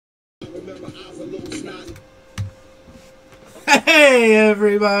Hey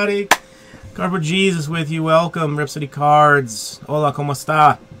everybody, Cardboard Jesus with you. Welcome, Rip City Cards. Hola, ¿cómo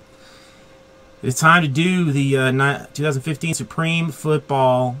está? It's time to do the 2015 Supreme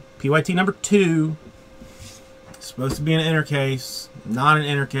Football PYT number 2. It's supposed to be an inner case, not an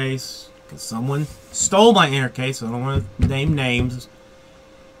inner case, because someone stole my inner case. So I don't want to name names,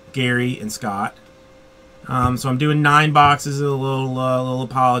 Gary and Scott. So I'm doing 9 boxes, a little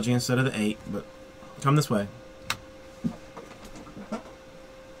apology instead of the 8, but come this way.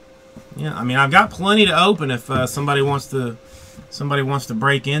 Yeah, I mean, I've got plenty to open if somebody wants to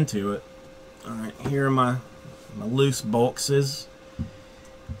break into it. All right, here are my loose boxes,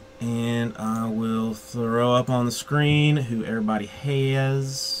 and I will throw up on the screen who everybody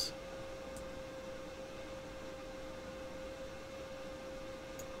has.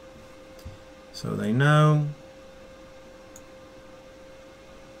 So they know.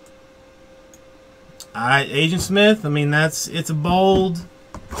 Agent Smith, I mean, it's a bold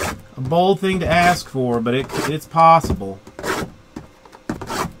thing to ask for, but it's possible.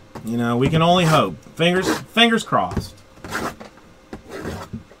 You know, we can only hope. Fingers crossed.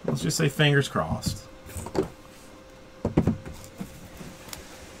 Let's just say fingers crossed.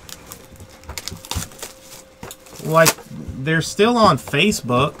 Like, they're still on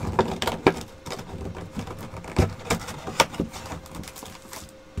Facebook.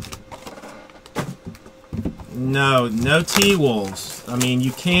 No T-Wolves. I mean,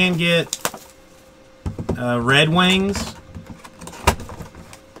 you can get Red Wings.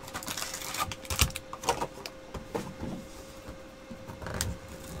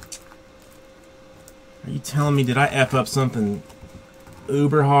 Are you telling me, did I F up something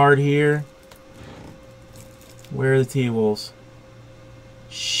uber hard here? Where are the T-Wolves?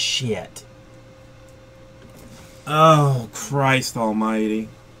 Shit. Oh, Christ almighty.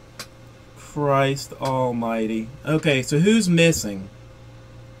 Christ almighty. Okay, so who's missing?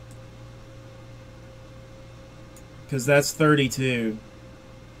 Because that's 32.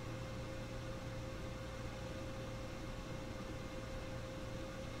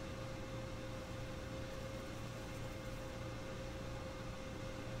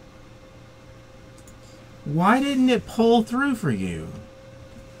 Why didn't it pull through for you?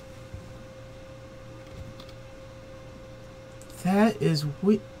 That is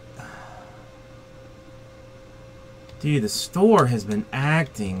weird. Dude, the store has been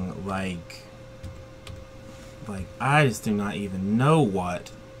acting like I just do not even know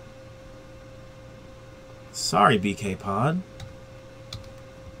what. Sorry, BK Pod.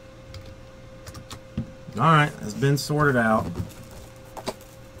 Alright, it's been sorted out.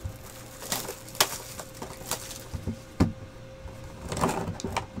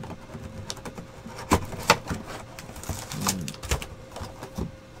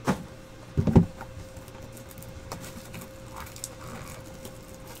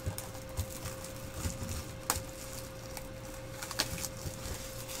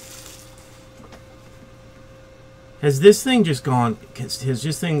 Has this thing just gone? Has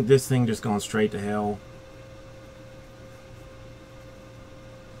this thing just gone straight to hell?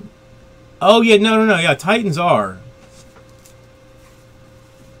 Oh yeah, no, yeah. Titans are.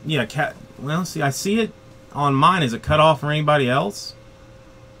 Yeah, well, see, I see it on mine. Is it cut off for anybody else?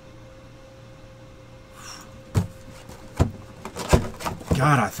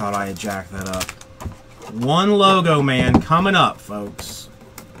 God, I thought I had jacked that up. One logo man coming up, folks.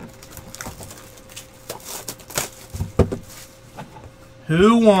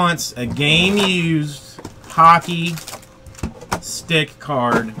 Who wants a game-used hockey stick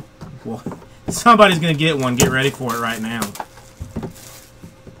card? Well, somebody's going to get one. Get ready for it right now.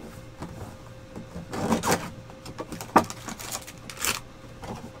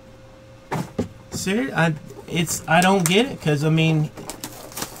 Seriously, I don't get it, because I mean,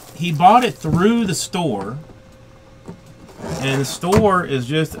 he bought it through the store, and the store is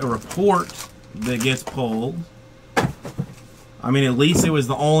just a report that gets pulled. I mean, at least it was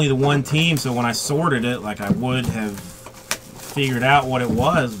only the one team, so when I sorted it, like, I would have figured out what it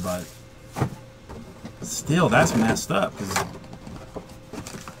was, but still, that's messed up, because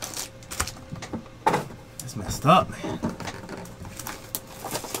that's messed up, man.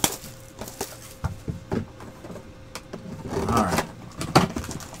 Alright.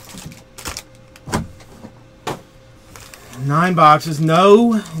 9 boxes.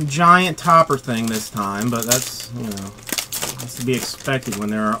 No giant topper thing this time, but that's, you know, that's to be expected when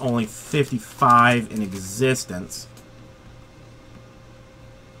there are only 55 in existence.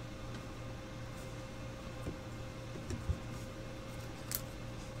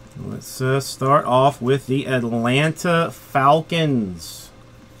 Let's start off with the Atlanta Falcons.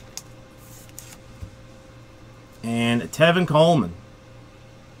 And Tevin Coleman.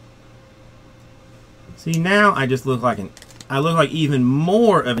 See, now I just look like I look like even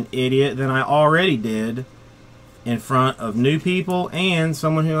more of an idiot than I already did in front of new people and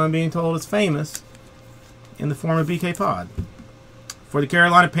someone who I'm being told is famous in the form of BK Pod. For the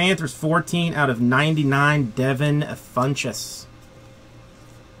Carolina Panthers, 14 out of 99, Devin Funchess.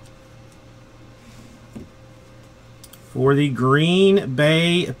 For the Green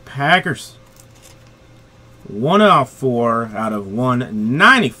Bay Packers, 104 out of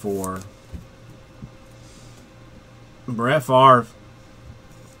 194, Brett Favre.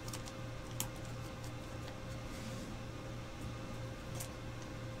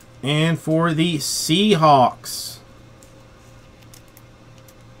 And for the Seahawks,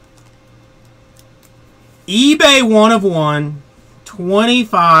 eBay 1 of 1,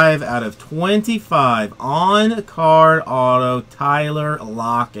 25 out of 25, on-card auto, Tyler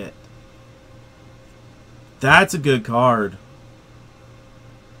Lockett. That's a good card.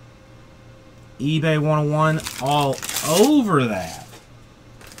 eBay 101 all over that.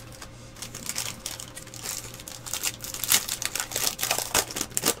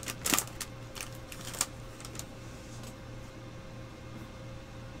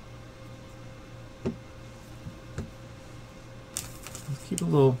 Let's keep a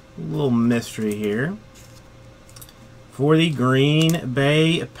little mystery here. For the Green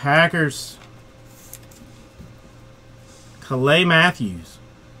Bay Packers, Calais Matthews.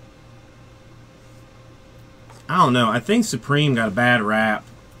 I don't know. I think Supreme got a bad rap,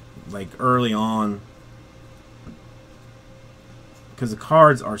 like, early on. Because the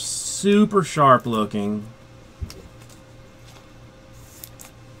cards are super sharp looking.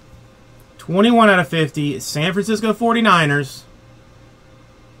 21 out of 50. San Francisco 49ers.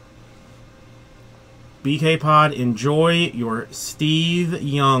 BK Pod, enjoy your Steve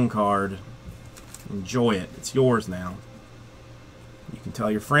Young card. Enjoy it. It's yours now. You can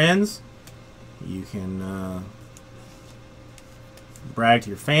tell your friends. You can brag to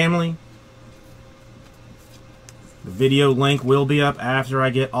your family. The video link will be up after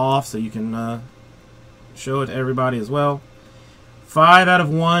I get off, so you can show it to everybody as well. 5 out of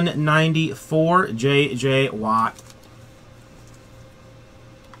 194, J.J. Watt.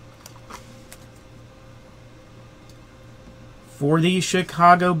 For the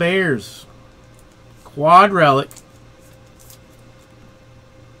Chicago Bears, quad relic,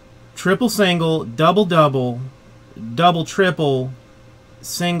 triple single, double double, double triple,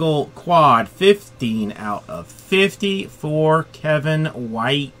 single quad, 15 out of 50 for Kevin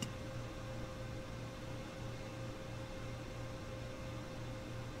White.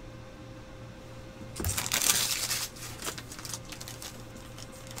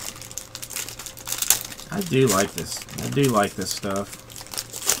 I do like this. I do like this stuff.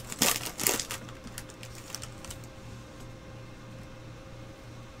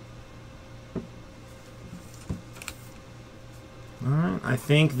 Alright, I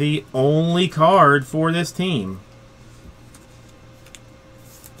think the only card for this team.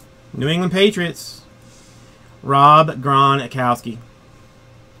 New England Patriots, Rob Gronkowski.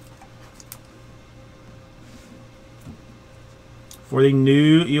 For the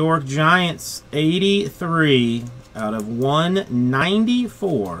New York Giants, 83 out of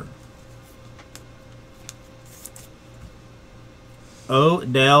 194,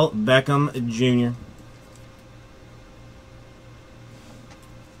 Odell Beckham Jr.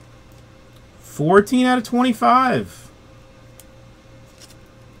 14 out of 25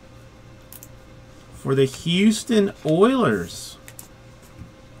 for the Houston Oilers,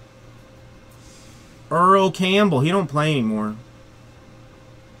 Earl Campbell. He don't play anymore.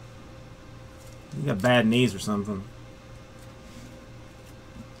 He got bad knees or something.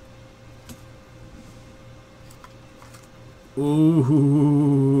 Ooh.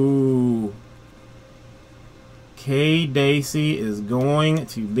 K. Dacey is going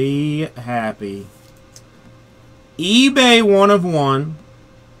to be happy. eBay 1 of 1.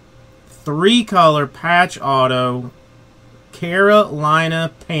 3-color patch auto.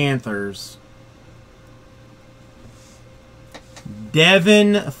 Carolina Panthers.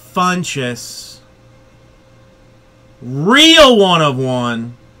 Devin Funchess. Real 1 of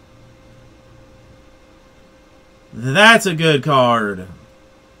 1. That's a good card.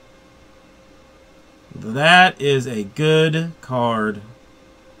 That is a good card.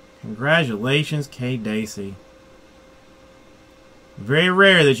 Congratulations, K. Dacey. Very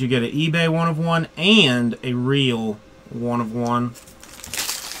rare that you get an eBay 1 of 1 and a real 1 of 1.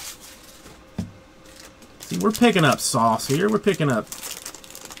 See, we're picking up sauce here. We're picking up.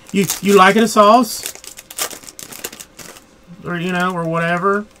 You like it a sauce? Or, you know, or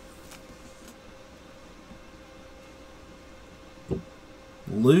whatever.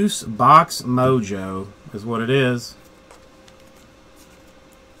 Loose box mojo is what it is.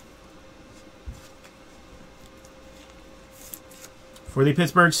 For the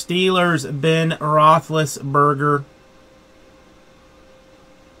Pittsburgh Steelers, Ben Roethlisberger.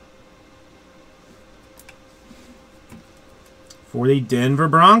 For the Denver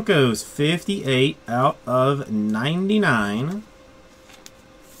Broncos, 58 out of 99.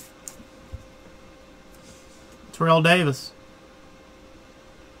 Terrell Davis.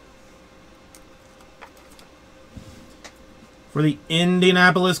 For the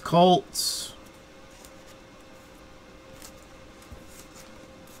Indianapolis Colts,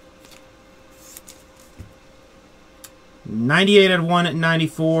 '98 out of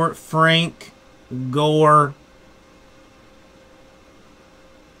 194, Frank Gore.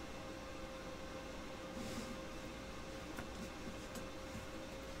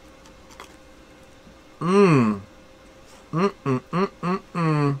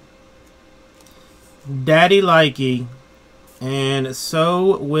 Daddy Likey. And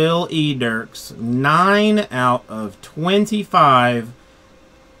so will E. Dirks. 9 out of 25.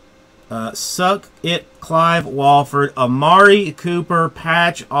 Suck it, Clive Walford. Amari Cooper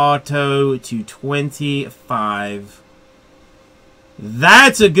patch auto to 25.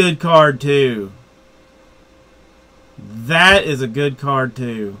 That's a good card, too. That is a good card,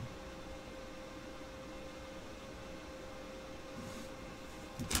 too.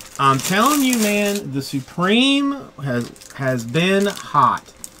 I'm telling you, man, the Supreme has been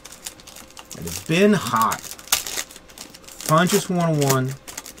hot. It has been hot. Funchess 101.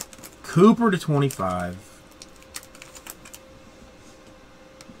 Cooper to 25.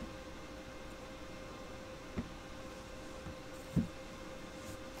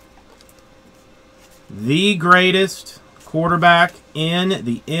 The greatest quarterback in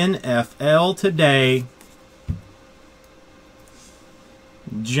the NFL today,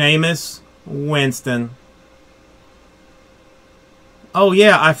 Jameis Winston. Oh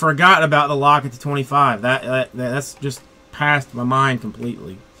yeah, I forgot about the locket to 25. That's just passed my mind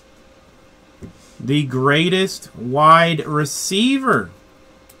completely. The greatest wide receiver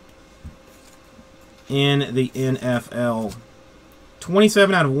in the NFL.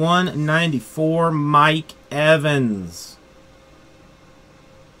 27 out of 194, Mike Evans.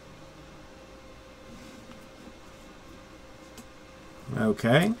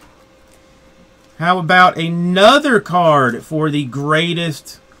 Okay. How about another card for the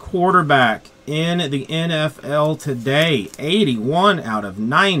greatest quarterback in the NFL today? 81 out of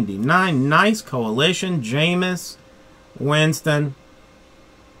 99. Nice coalition. Jameis Winston.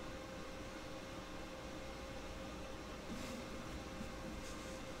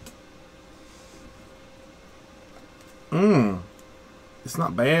 It's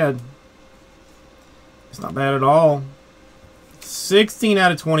not bad. It's not bad at all. 16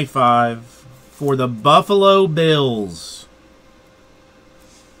 out of 25 for the Buffalo Bills.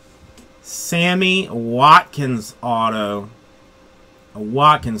 Sammy Watkins auto. A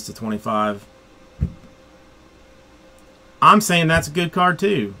Watkins to 25. I'm saying that's a good card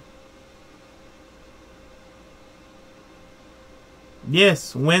too.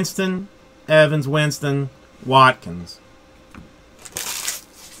 Yes, Winston, Evans, Winston, Watkins.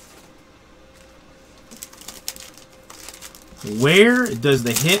 Where does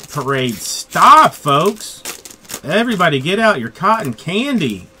the hit parade stop, folks? Everybody get out your cotton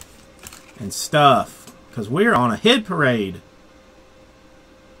candy and stuff, because we're on a hit parade.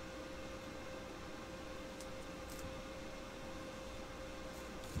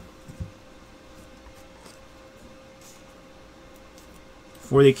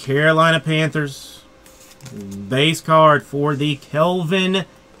 For the Carolina Panthers, base card for the Kelvin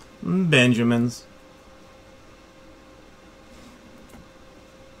Benjamins.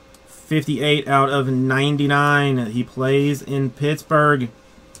 58 out of 99. He plays in Pittsburgh.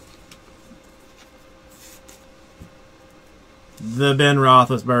 The Ben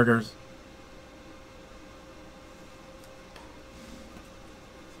Roethlisbergers.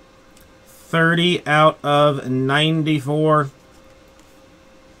 $30 out of 94.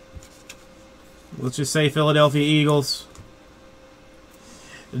 Let's just say Philadelphia Eagles.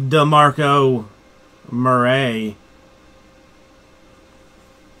 DeMarco Murray.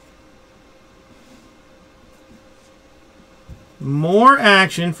 More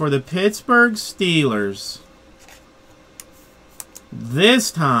action for the Pittsburgh Steelers.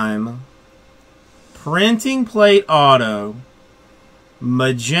 This time, printing plate auto,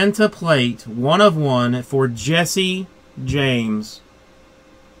 magenta plate, 1 of 1 for Jesse James.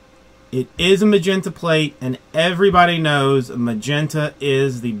 It is a magenta plate, and everybody knows magenta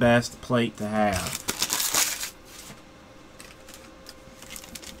is the best plate to have.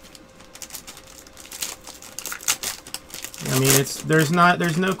 I mean, there's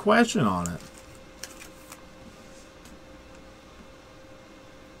no question on it.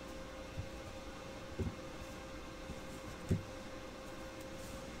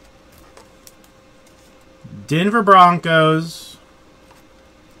 Denver Broncos.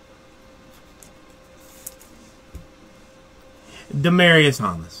 Demaryius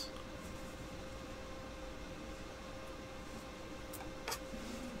Thomas.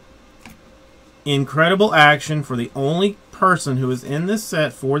 Incredible action for the only person who is in this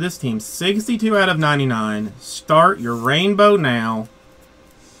set for this team. 62 out of 99. Start your rainbow now.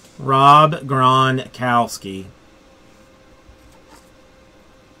 Rob Gronkowski.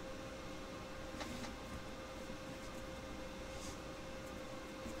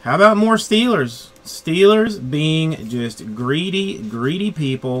 How about more Steelers? Steelers being just greedy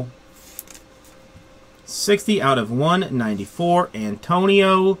people. 60 out of 194.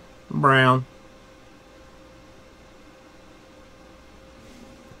 Antonio Brown.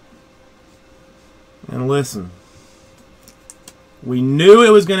 And listen, we knew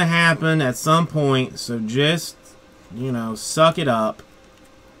it was going to happen at some point, so just, you know, suck it up.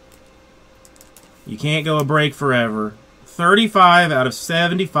 You can't go a break forever. 35 out of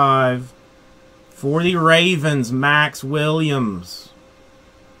 75 for the Ravens, Max Williams.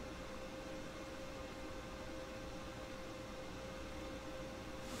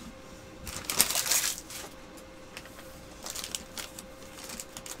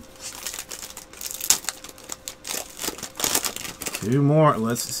 Two more.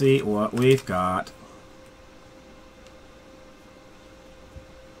 Let's see what we've got.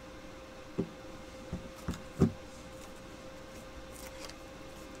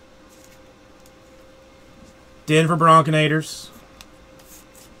 Denver Broncos.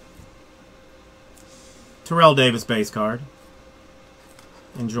 Terrell Davis base card.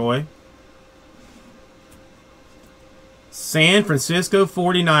 Enjoy. San Francisco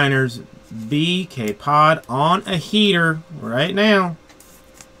 49ers BK Pod on a heater right now.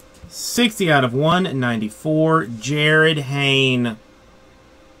 60 out of 194. Jared Hayne.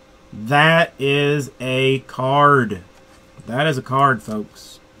 That is a card. That is a card,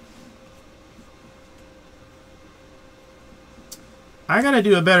 folks. I gotta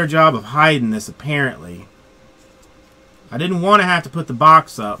do a better job of hiding this, apparently. I didn't want to have to put the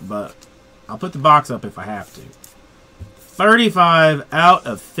box up, but I'll put the box up if I have to. 35 out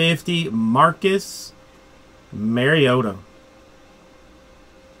of 50, Marcus Mariota.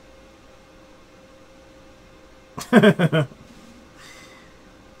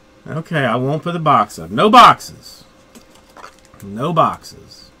 Okay, I won't put the box up. No boxes. No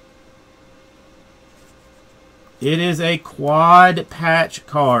boxes. It is a quad patch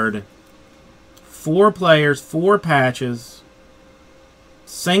card. 4 players, 4 patches.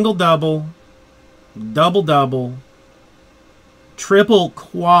 Single double. Double double. Triple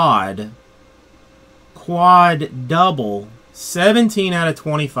quad. Quad double. 17 out of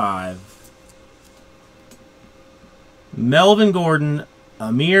 25. Melvin Gordon,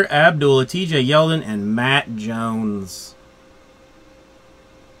 Amir Abdullah, TJ Yeldon, and Matt Jones.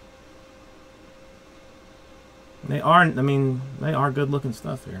 They are, I mean, they are good looking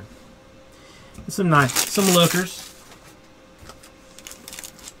stuff here. Some nice, some lookers.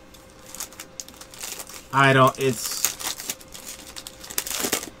 I don't, it's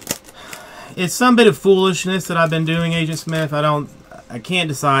some bit of foolishness that I've been doing, Agent Smith. I can't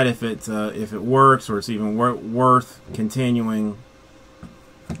decide if it works or it's even worth continuing.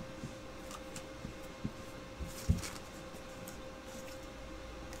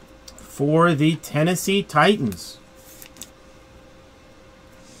 For the Tennessee Titans,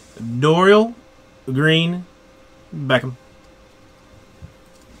 Dorial Green Beckham.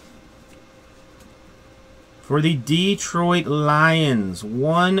 For the Detroit Lions,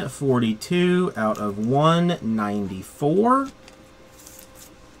 142 out of 194.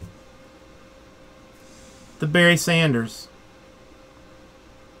 The Barry Sanders.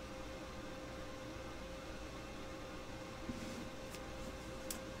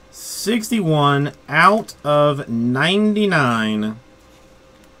 $61 out of 99.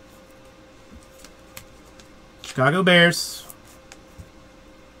 Chicago Bears.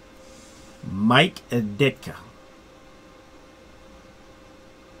 Mike Ditka.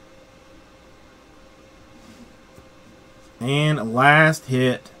 And last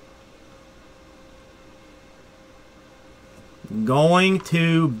hit. Going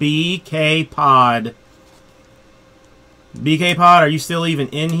to BK Pod. BK Pod, are you still even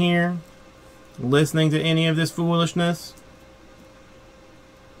in here? Listening to any of this foolishness?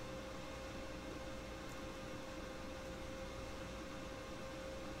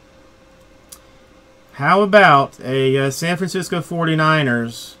 How about a San Francisco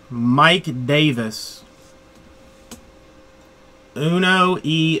 49ers, Mike Davis, Uno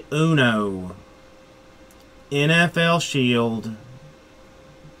e Uno, NFL Shield,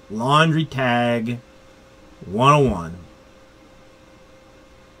 Laundry Tag, 101.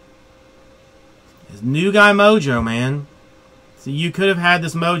 It's new guy mojo, man. So you could have had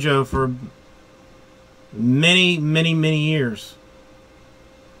this mojo for many, many, many years.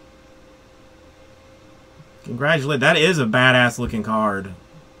 Congratulations. That is a badass looking card.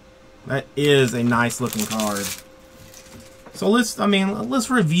 That is a nice looking card. So let's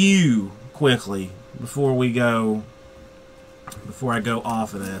review quickly before I go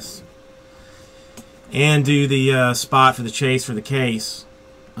off of this and do the spot for the chase for the case.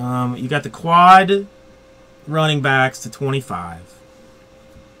 You got the quad running backs to 25.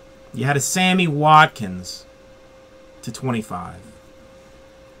 You had a Sammy Watkins to 25.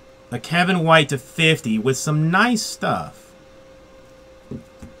 A Kevin White to 50 with some nice stuff.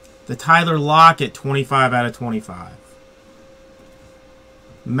 The Tyler Lockett 25 out of 25.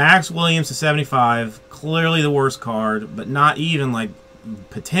 Max Williams to 75. Clearly the worst card, but not even like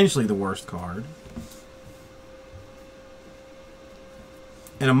potentially the worst card.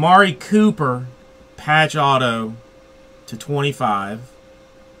 An Amari Cooper patch auto to 25.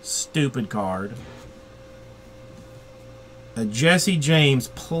 Stupid card. A Jesse James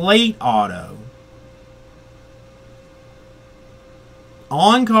plate auto.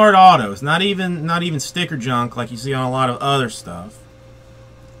 On-card autos, not even sticker junk like you see on a lot of other stuff.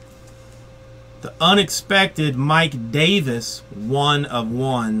 The unexpected Mike Davis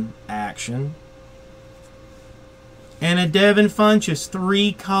 1/1 action. And a Devin Funchess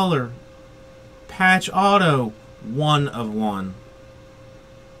 3-color patch auto 1/1.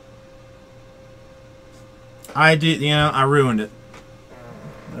 I ruined it.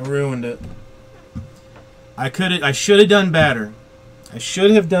 I should have done better. I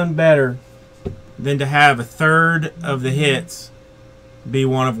should have done better than to have a third of the hits be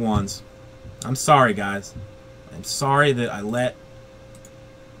 1/1s. I'm sorry, guys. I'm sorry that I let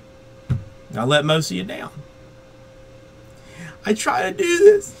most of you down. I try to do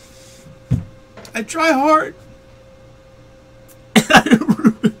this. I try hard.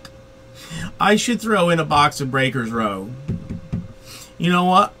 I should throw in a box of Breakers Row. You know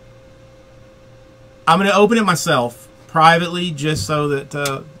what? I'm going to open it myself, privately, just so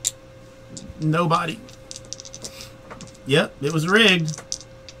that nobody... Yep, it was rigged.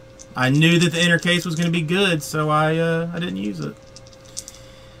 I knew that the inner case was going to be good, so I didn't use it.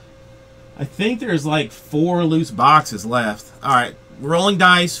 I think there's like 4 loose boxes left. All right, rolling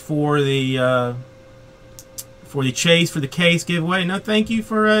dice for the chase for the case giveaway. No, thank you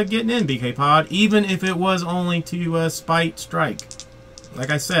for getting in, BK Pod. Even if it was only to spite strike. Like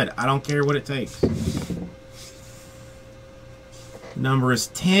I said, I don't care what it takes. Number is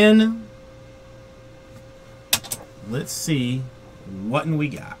 10. Let's see what we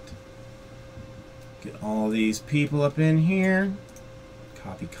got. Get all these people up in here.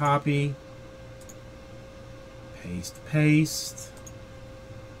 Copy, copy. Paste, paste.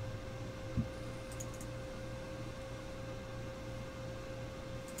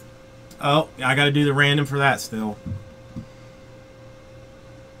 Oh, I got to do the random for that still.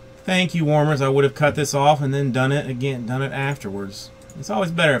 Thank you, Warmers. I would have cut this off and then done it again, done it afterwards. It's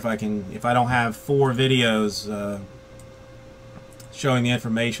always better if I don't have 4 videos showing the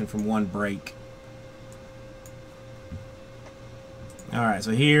information from one break. All right,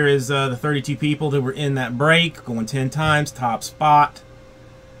 so here is the 32 people that were in that break, going 10 times, top spot.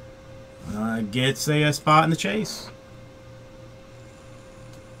 Gets a spot in the chase.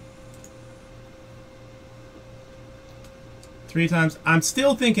 Three times. I'm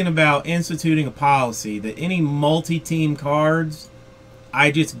still thinking about instituting a policy that any multi-team cards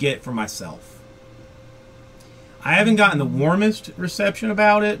I just get for myself. I haven't gotten the warmest reception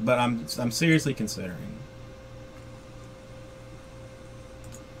about it, but I'm seriously considering.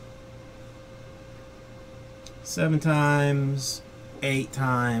 Seven times, 8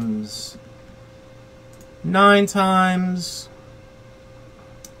 times, 9 times,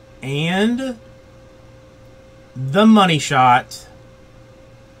 and the money shot.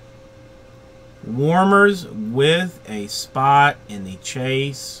 Warmers with a spot in the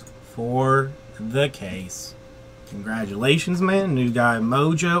chase for the case. Congratulations, man. New guy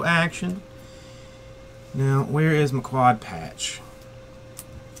mojo action. Now, where is my quad patch?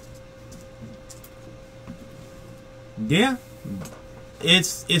 Yeah.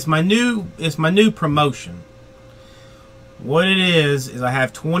 It's my new promotion. What it is I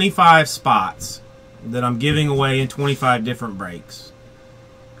have 25 spots that I'm giving away in 25 different breaks.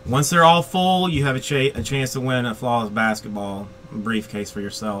 Once they're all full, you have a chance to win a flawless basketball briefcase for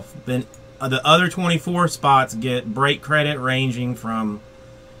yourself. Then the other 24 spots get break credit ranging from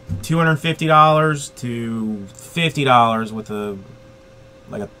 $250 to $50 with a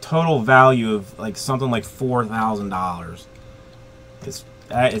total value of like something like $4,000.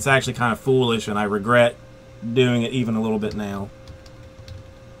 It's actually kind of foolish, and I regret doing it even a little bit now.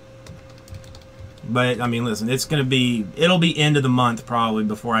 But I mean, listen, it'll be end of the month probably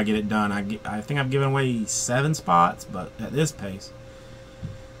before I get it done. I think I've given away 7 spots, but at this pace.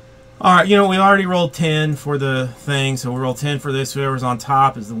 All right, we already rolled 10 for the thing, so we roll 10 for this. Whoever's on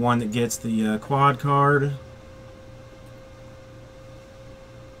top is the one that gets the quad card.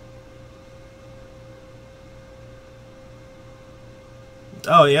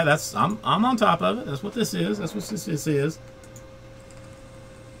 Oh yeah, I'm on top of it. That's what this is. That's what this is.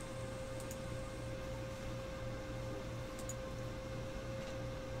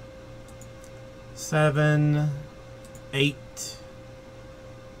 Seven, 8,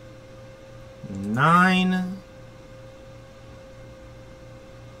 9,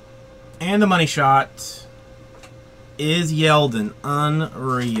 and the money shot is Yeldon.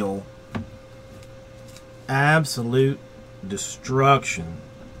 Unreal. Absolute destruction.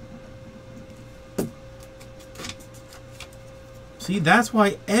 See, that's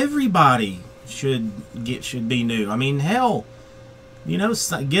why everybody should be new. I mean, hell,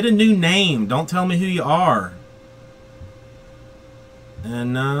 get a new name. Don't tell me who you are.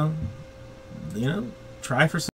 And try for some